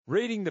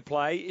Reading the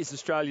Play is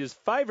Australia's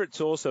favourite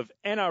source of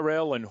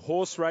NRL and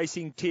horse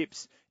racing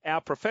tips.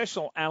 Our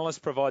professional analysts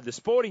provide the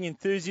sporting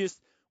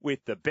enthusiast with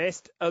the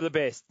best of the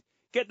best.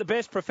 Get the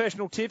best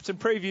professional tips and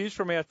previews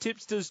from our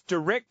tipsters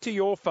direct to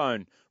your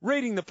phone.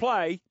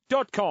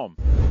 Readingtheplay.com.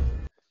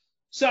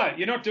 So,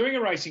 you're not doing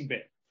a racing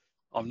bet?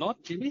 I'm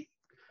not, Jimmy.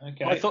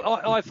 Okay. I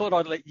thought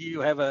I'd let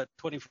you have a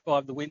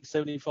 25 to win,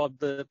 75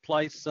 to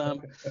place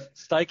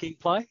staking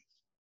play.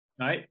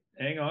 Mate,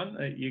 hang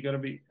on. You got to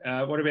be.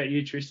 What about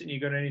you, Tristan? You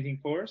got anything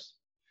for us?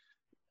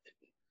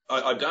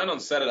 I don't on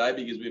Saturday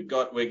because we're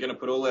going to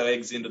put all our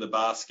eggs into the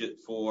basket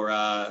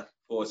for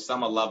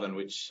Summer Lovin',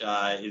 which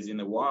is in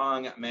the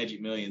Wyong Magic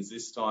Millions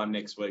this time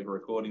next week. We're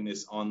recording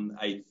this on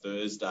a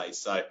Thursday,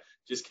 so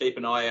just keep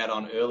an eye out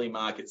on early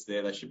markets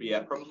there. They should be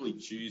out probably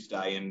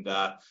Tuesday, and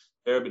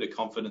very bit of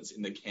confidence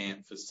in the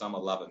camp for Summer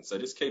Lovin'. So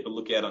just keep a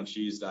lookout on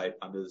Tuesday,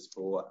 punters,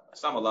 for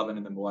Summer Lovin'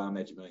 in the Wyong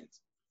Magic Millions.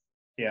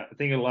 Yeah, I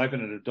think it'll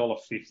open at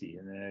 $1.50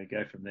 and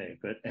go from there.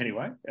 But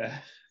anyway,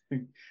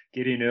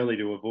 get in early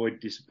to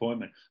avoid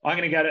disappointment. I'm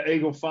going to go to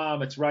Eagle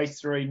Farm. It's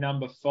race 3,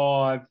 number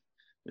 5.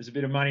 There's a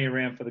bit of money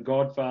around for the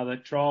Godfather.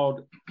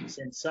 Trialled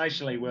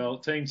sensationally well.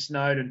 Team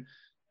Snowden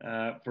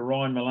for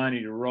Ryan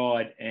Maloney to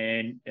ride,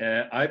 and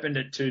opened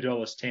at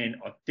 $2.10.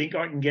 I think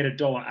I can get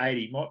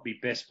 $1.80. Might be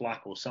best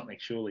luck or something,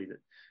 surely, that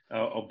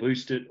I'll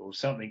boost it or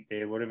something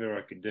there, whatever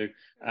I can do.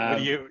 What are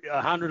you,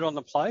 100 on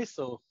the place?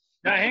 Or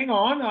No, hang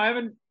on. I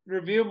haven't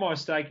revealed my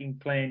staking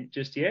plan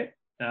just yet.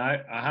 No,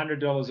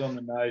 $100 on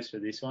the nose for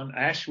this one.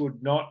 Ash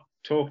would not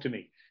talk to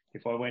me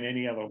if I went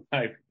any other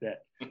way with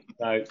that.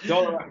 So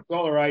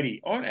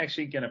 $1.80. I'm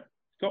actually going to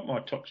got my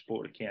Top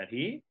Sport account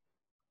here.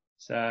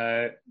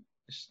 So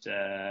just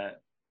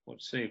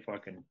let's see if I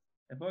can.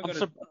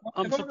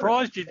 I'm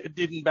surprised you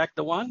didn't back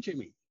the one,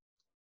 Jimmy.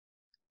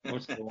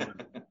 What's the one?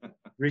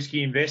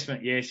 Risky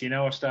investment. Yes,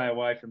 I stay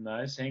away from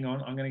those. Hang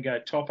on. I'm going to go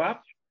top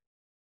up.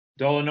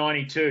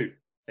 $1.92.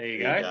 There you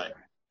go.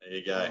 There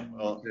you go.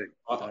 Well,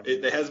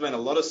 there has been a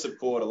lot of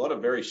support, a lot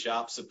of very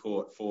sharp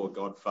support for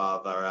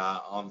Godfather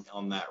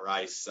on that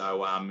race.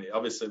 So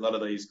obviously a lot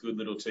of these good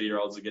little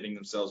 2-year-olds are getting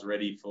themselves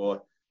ready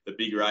for the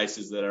big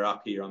races that are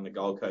up here on the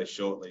Gold Coast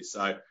shortly.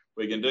 So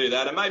we can do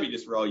that, and maybe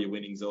just roll your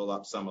winnings all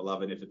up Summer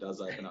Lovin' if it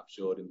does open up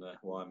short in the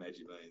Wyong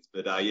Magic Millions.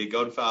 But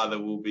Godfather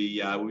will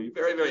be very,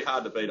 very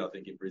hard to beat, I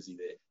think, in Brizzy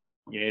there.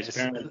 Yes,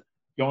 apparently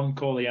John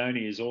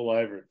Corleone is all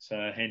over it,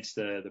 so hence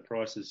the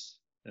prices.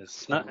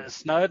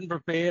 Snowden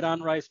prepared,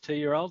 unraced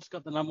 2-year-olds,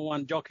 got the number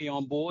 1 jockey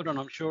on board, and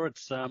I'm sure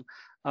it's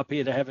up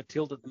here to have a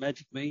tilt at the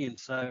Magic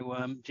Millions.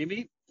 So,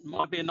 Jimmy,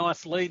 might be a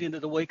nice lead into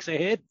the weeks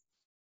ahead.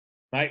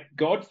 Mate,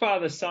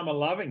 Godfather Summer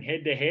Loving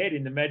head-to-head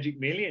in the Magic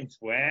Millions.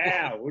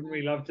 Wow, wouldn't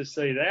we love to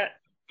see that?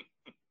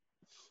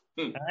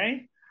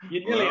 Hey?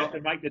 You'd really have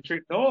to make the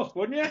trip north,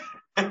 wouldn't you?